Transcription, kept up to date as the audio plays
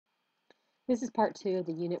This is part 2 of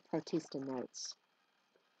the unit Protista notes.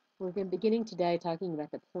 We're beginning today talking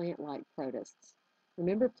about the plant-like protists.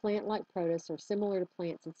 Remember, plant-like protists are similar to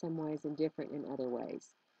plants in some ways and different in other ways.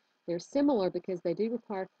 They're similar because they do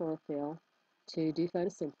require chlorophyll to do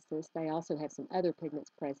photosynthesis. They also have some other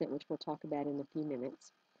pigments present, which we'll talk about in a few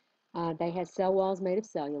minutes. They have cell walls made of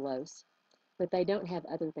cellulose, but they don't have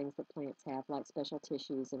other things that plants have, like special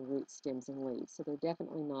tissues and roots, stems, and leaves, so they're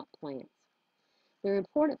definitely not plants. They're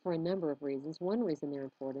important for a number of reasons. One reason they're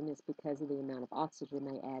important is because of the amount of oxygen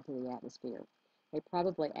they add to the atmosphere. They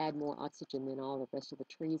probably add more oxygen than all the rest of the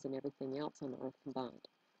trees and everything else on the earth combined.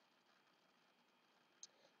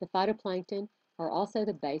 The phytoplankton are also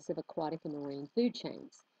the base of aquatic and marine food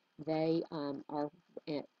chains. They are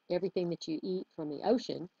everything that you eat from the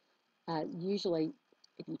ocean. Usually,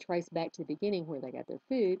 if you trace back to the beginning where they got their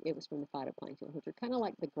food, it was from the phytoplankton, which are kind of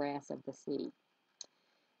like the grass of the sea.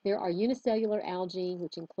 There are unicellular algae,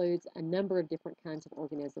 which includes a number of different kinds of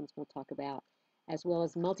organisms we'll talk about, as well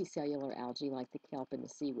as multicellular algae like the kelp and the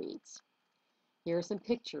seaweeds. Here are some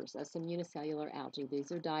pictures of some unicellular algae.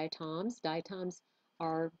 These are diatoms. Diatoms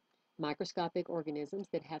are microscopic organisms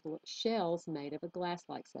that have shells made of a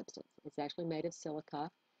glass-like substance. It's actually made of silicon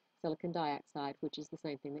dioxide, which is the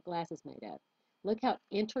same thing that glass is made of. Look how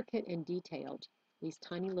intricate and detailed these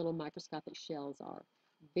tiny little microscopic shells are.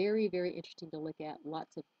 Very, very interesting to look at.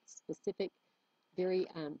 Lots of specific, very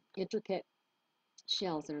intricate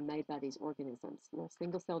shells that are made by these organisms, little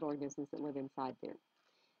single-celled organisms that live inside there.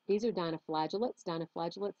 These are dinoflagellates.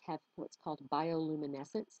 Dinoflagellates have what's called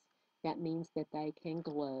bioluminescence. That means that they can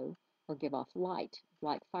glow or give off light,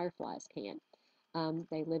 like fireflies can.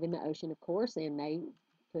 They live in the ocean, of course, and they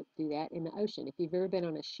do that in the ocean. If you've ever been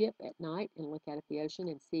on a ship at night and look out at the ocean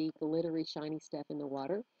and see glittery, shiny stuff in the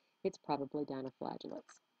water, it's probably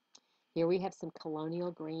dinoflagellates. Here we have some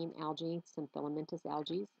colonial green algae, some filamentous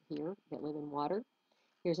algae here that live in water.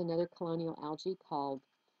 Here's another colonial algae called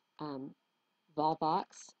Volvox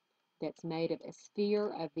that's made of a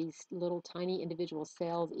sphere of these little tiny individual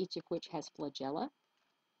cells, each of which has flagella.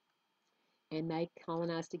 And they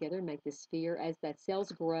colonize together and make this sphere. As the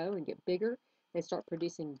cells grow and get bigger, they start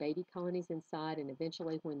producing baby colonies inside, and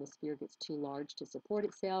eventually when the sphere gets too large to support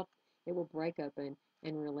itself, it will break open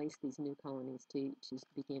and release these new colonies to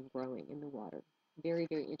begin growing in the water. Very,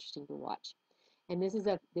 very interesting to watch. And this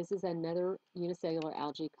is another unicellular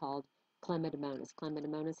algae called Chlamydomonas.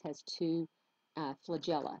 Chlamydomonas has two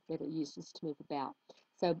flagella that it uses to move about.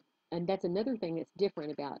 So, and that's another thing that's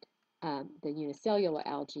different about the unicellular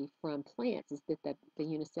algae from plants, is that the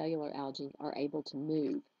unicellular algae are able to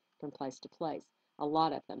move from place to place. A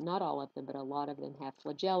lot of them, not all of them, but a lot of them have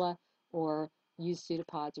flagella or use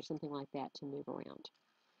pseudopods or something like that to move around.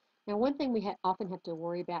 Now, one thing we often have to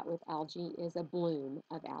worry about with algae is a bloom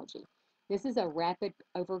of algae. This is a rapid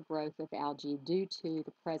overgrowth of algae due to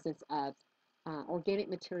the presence of organic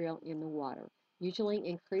material in the water, usually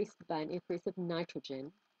increased by an increase of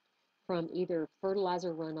nitrogen from either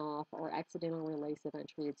fertilizer runoff or accidental release of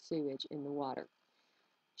untreated sewage in the water.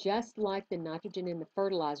 Just like the nitrogen in the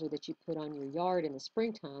fertilizer that you put on your yard in the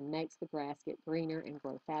springtime makes the grass get greener and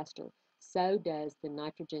grow faster, so does the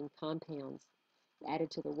nitrogen compounds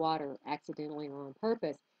added to the water accidentally or on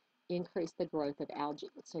purpose increase the growth of algae.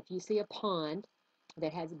 So if you see a pond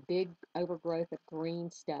that has a big overgrowth of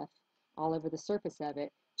green stuff all over the surface of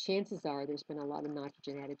it, chances are there's been a lot of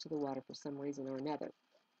nitrogen added to the water for some reason or another.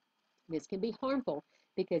 This can be harmful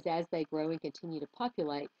because as they grow and continue to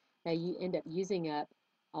populate, they end up using up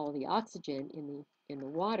all the oxygen in the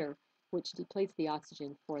water, which depletes the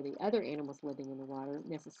oxygen for the other animals living in the water,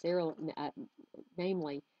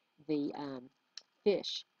 namely the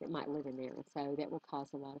fish that might live in there. And so that will cause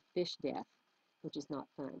a lot of fish death, which is not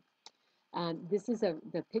fun.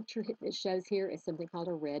 The picture that shows here is something called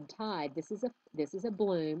a red tide. This is a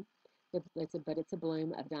bloom, but it's a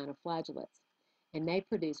bloom of dinoflagellates. And they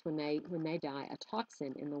produce, when they die, a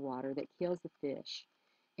toxin in the water that kills the fish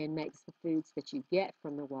and makes the foods that you get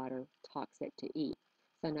from the water toxic to eat.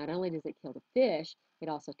 So not only does it kill the fish, it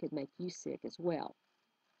also could make you sick as well.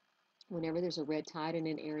 Whenever there's a red tide in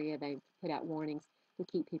an area, they put out warnings to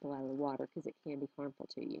keep people out of the water because it can be harmful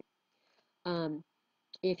to you.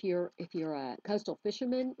 If you're a coastal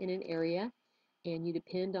fisherman in an area and you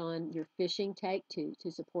depend on your fishing take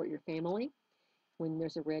to support your family, when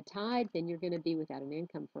there's a red tide, then you're going to be without an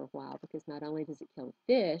income for a while, because not only does it kill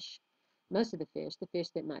the fish, most of the fish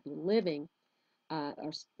that might be living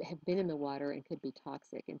or have been in the water and could be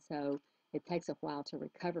toxic. And so it takes a while to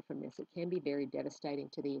recover from this. It can be very devastating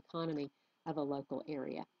to the economy of a local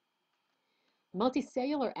area.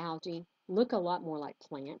 Multicellular algae look a lot more like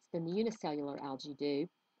plants than the unicellular algae do,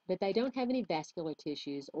 but they don't have any vascular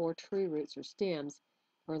tissues or true roots or stems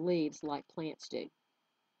or leaves like plants do.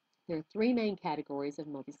 There are three main categories of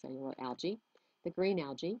multicellular algae: the green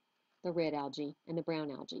algae, the red algae, and the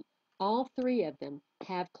brown algae. All three of them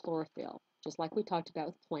have chlorophyll, just like we talked about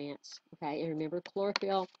with plants. Okay, and remember,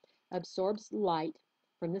 chlorophyll absorbs light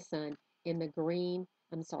from the sun in the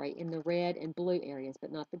in the red and blue areas,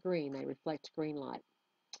 but not the green. They reflect green light.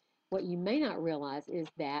 What you may not realize is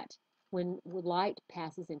that when light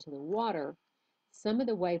passes into the water, some of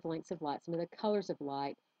the wavelengths of light, some of the colors of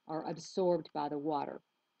light are absorbed by the water.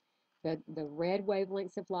 The red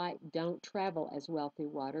wavelengths of light don't travel as well through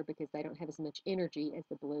water because they don't have as much energy as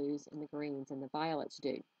the blues and the greens and the violets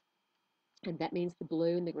do. And that means the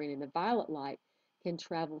blue and the green and the violet light can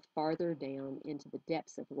travel farther down into the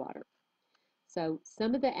depths of water. So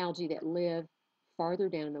some of the algae that live farther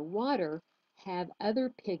down in the water have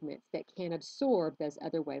other pigments that can absorb those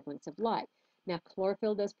other wavelengths of light. Now,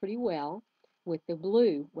 chlorophyll does pretty well with the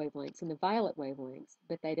blue wavelengths and the violet wavelengths,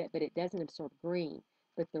 but it doesn't absorb green.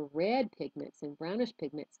 But the red pigments and brownish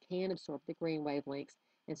pigments can absorb the green wavelengths,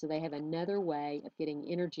 and so they have another way of getting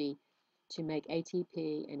energy to make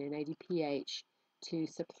ATP and NADPH to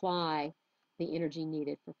supply the energy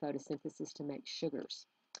needed for photosynthesis to make sugars.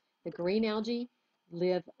 The green algae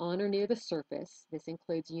live on or near the surface. This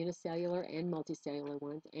includes unicellular and multicellular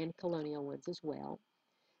ones and colonial ones as well.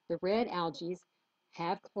 The red algae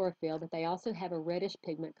have chlorophyll, but they also have a reddish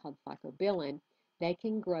pigment called phycobilin. They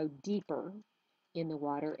can grow deeper in the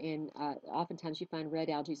water, and oftentimes you find red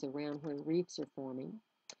algae around where reefs are forming.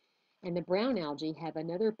 And the brown algae have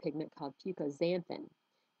another pigment called fucoxanthin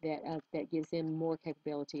that gives them more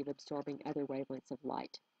capability of absorbing other wavelengths of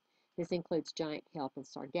light. This includes giant kelp and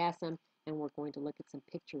sargassum, and we're going to look at some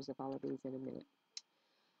pictures of all of these in a minute.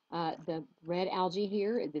 The red algae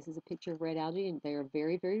here, this is a picture of red algae, and they are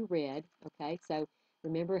very, very red. Okay, so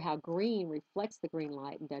remember how green reflects the green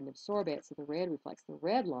light and doesn't absorb it, so the red reflects the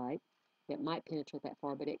red light that might penetrate that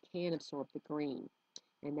far, but it can absorb the green.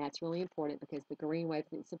 And that's really important because the green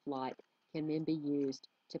wavelengths of light can then be used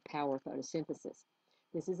to power photosynthesis.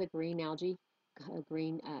 This is a green algae, a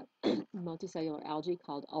green multicellular algae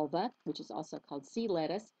called ulva, which is also called sea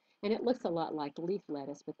lettuce. And it looks a lot like leaf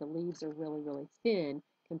lettuce, but the leaves are really, really thin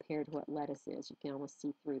compared to what lettuce is. You can almost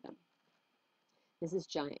see through them. This is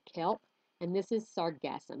giant kelp, and this is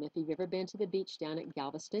sargassum. If you've ever been to the beach down at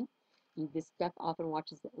Galveston, this stuff often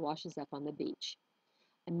washes up on the beach.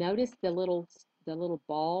 And notice the little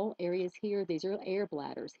ball areas here. These are air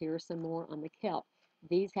bladders. Here are some more on the kelp.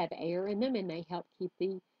 These have air in them, and they help keep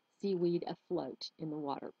the seaweed afloat in the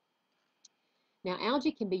water. Now,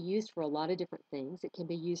 algae can be used for a lot of different things. It can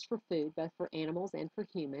be used for food, both for animals and for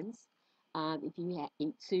humans. If you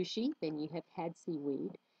eat sushi, then you have had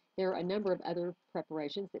seaweed. There are a number of other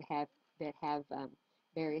preparations that have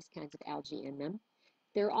various kinds of algae in them.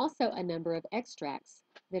 There are also a number of extracts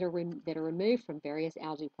that are removed from various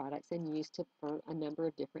algae products and used for a number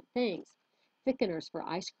of different things. Thickeners for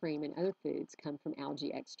ice cream and other foods come from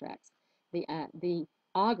algae extracts. The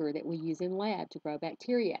agar that we use in lab to grow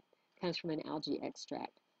bacteria comes from an algae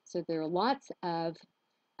extract. So there are lots of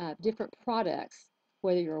different products,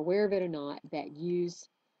 whether you're aware of it or not, that use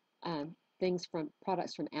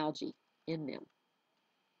products from algae in them.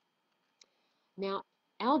 Now,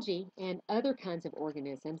 algae and other kinds of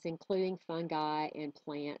organisms, including fungi and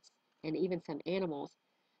plants and even some animals,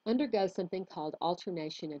 undergo something called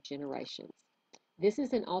alternation of generations. This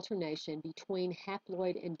is an alternation between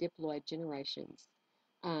haploid and diploid generations,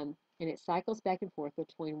 and it cycles back and forth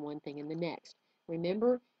between one thing and the next.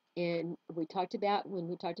 Remember, when we talked about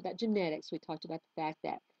genetics, we talked about the fact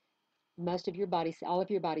that all of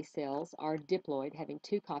your body cells are diploid, having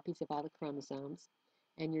two copies of all the chromosomes,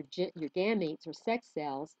 and your gametes or sex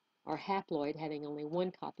cells are haploid, having only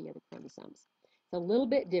one copy of the chromosomes. It's a little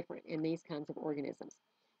bit different in these kinds of organisms.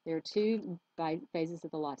 There are two phases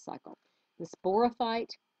of the life cycle. The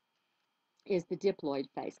sporophyte is the diploid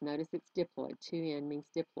phase. Notice it's diploid. 2N means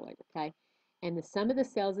diploid, okay? And some of the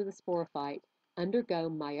cells of the sporophyte undergo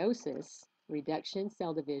meiosis, reduction,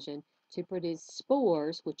 cell division, to produce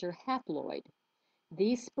spores, which are haploid.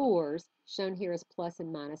 These spores, shown here as plus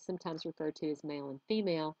and minus, sometimes referred to as male and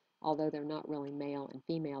female, although they're not really male and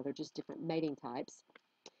female, they're just different mating types.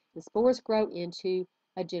 The spores grow into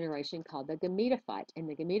a generation called the gametophyte. And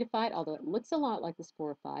the gametophyte, although it looks a lot like the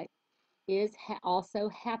sporophyte, is also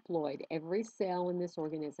haploid. Every cell in this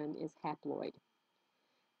organism is haploid.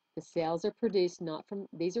 The cells are produced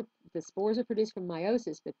the spores are produced from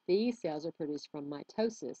meiosis, but these cells are produced from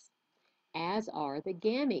mitosis, as are the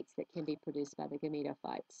gametes that can be produced by the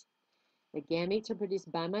gametophytes. The gametes are produced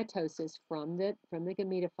by mitosis from the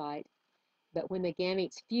gametophyte, But when the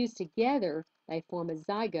gametes fuse together, they form a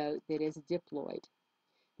zygote that is diploid.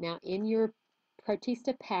 Now, in your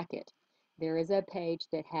Protista packet, there is a page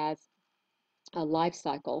that has a life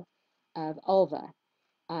cycle of ova.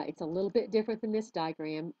 It's a little bit different than this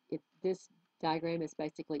diagram. This diagram is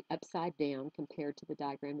basically upside down compared to the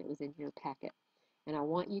diagram that was in your packet. And I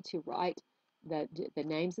want you to write the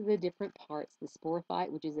names of the different parts, the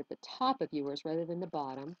sporophyte, which is at the top of yours rather than the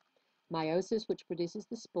bottom, meiosis, which produces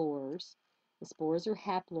the spores. The spores are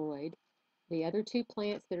haploid. The other two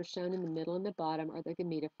plants that are shown in the middle and the bottom are the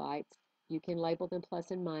gametophytes. You can label them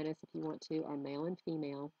plus and minus if you want to, are male and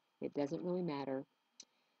female. It doesn't really matter.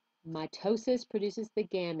 Mitosis produces the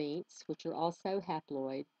gametes, which are also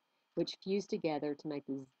haploid, which fuse together to make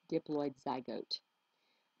the diploid zygote.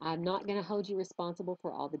 I'm not going to hold you responsible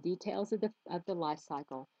for all the details of the life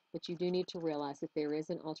cycle, but you do need to realize that there is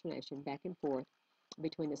an alternation back and forth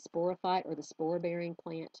between the sporophyte or the spore-bearing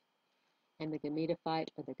plant and the gametophyte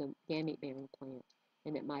or the gamete-bearing plant,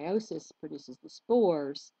 and that meiosis produces the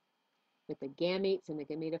spores, but the gametes and the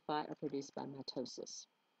gametophyte are produced by mitosis.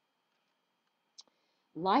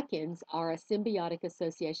 Lichens are a symbiotic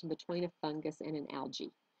association between a fungus and an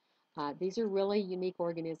algae. These are really unique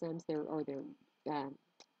organisms, they're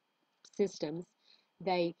systems.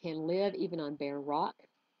 They can live even on bare rock.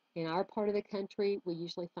 In our part of the country, we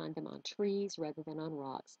usually find them on trees rather than on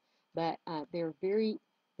rocks. But they're very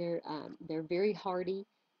hardy,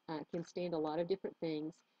 can stand a lot of different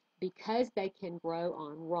things. Because they can grow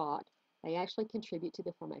on rock, they actually contribute to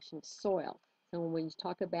the formation of soil. So when we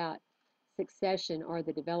talk about succession or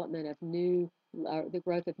the development of the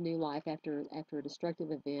growth of new life after a destructive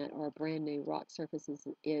event or a brand new rock surface is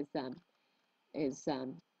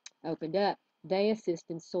opened up, they assist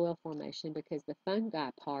in soil formation because the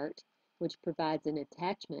fungi part, which provides an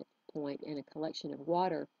attachment point and a collection of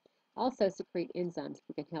water, also secrete enzymes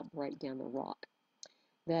that can help break down the rock.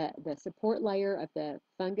 The support layer of the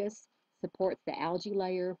fungus supports the algae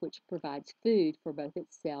layer, which provides food for both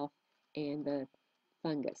itself and the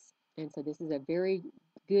fungus. And so this is a very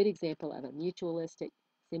good example of a mutualistic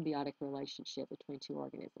symbiotic relationship between two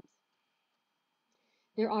organisms.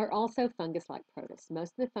 There are also fungus-like protists.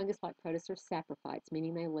 Most of the fungus-like protists are saprophytes,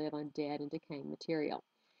 meaning they live on dead and decaying material.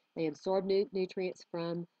 They absorb nutrients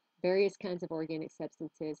from various kinds of organic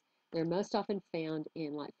substances. They're most often found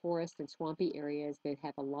in like forests and swampy areas that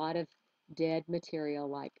have a lot of dead material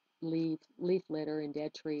like leaf litter and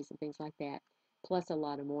dead trees and things like that, plus a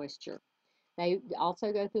lot of moisture. They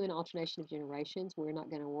also go through an alternation of generations. We're not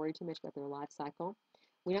going to worry too much about their life cycle.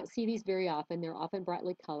 We don't see these very often. They're often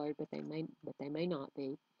brightly colored, but they may not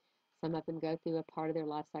be. Some of them go through a part of their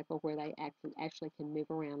life cycle where they actually can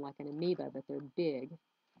move around like an amoeba, but they're big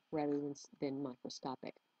rather than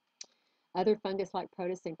microscopic. Other fungus-like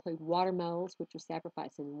protists include water molds, which are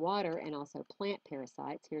saprophytes in water, and also plant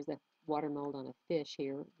parasites. Here's a water mold on a fish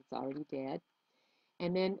here. It's already dead.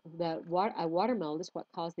 And then a water mold is what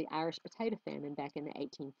caused the Irish potato famine back in the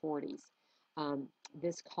 1840s.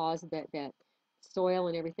 This caused that soil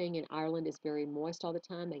and everything in Ireland is very moist all the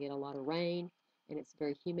time. They get a lot of rain, and it's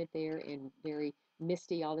very humid there and very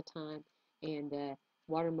misty all the time. And the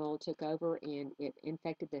water mold took over, and it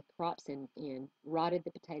infected the crops and rotted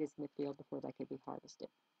the potatoes in the field before they could be harvested.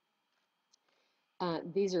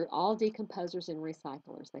 These are all decomposers and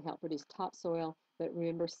recyclers. They help produce topsoil, but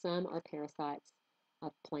remember, some are parasites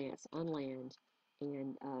of plants on land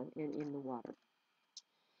and in the water.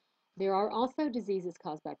 There are also diseases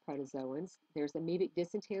caused by protozoans. There's amoebic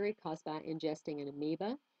dysentery caused by ingesting an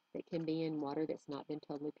amoeba that can be in water that's not been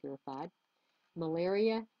totally purified.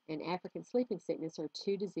 Malaria and African sleeping sickness are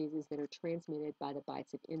two diseases that are transmitted by the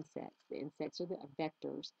bites of insects. The insects are the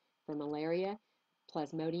vectors. For malaria,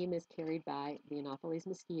 Plasmodium is carried by the Anopheles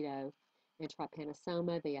mosquito, and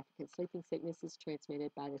trypanosoma, the African sleeping sickness, is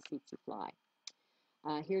transmitted by the tsetse fly.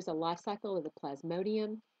 Here's a life cycle of the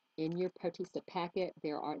Plasmodium. In your Protista packet,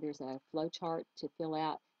 there's a flow chart to fill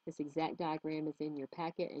out. This exact diagram is in your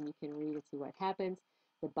packet, and you can read and see what happens.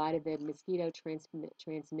 The bite of the mosquito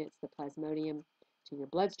transmits the Plasmodium to your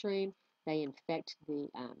bloodstream. They infect the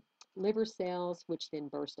liver cells, which then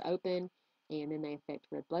burst open, and then they affect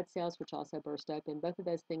red blood cells, which also burst open. Both of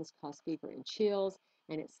those things cause fever and chills,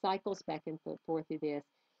 and it cycles back and forth through this,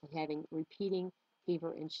 having repeating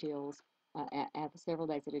fever and chills several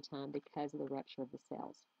days at a time because of the rupture of the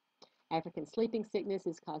cells. African sleeping sickness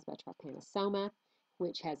is caused by trypanosoma,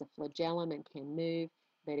 which has a flagellum and can move,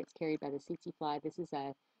 but it's carried by the tsetse fly. This is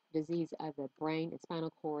a disease of the brain and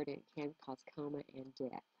spinal cord, and it can cause coma and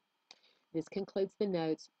death. This concludes the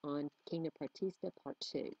notes on Kingdom Protista Part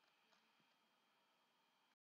 2.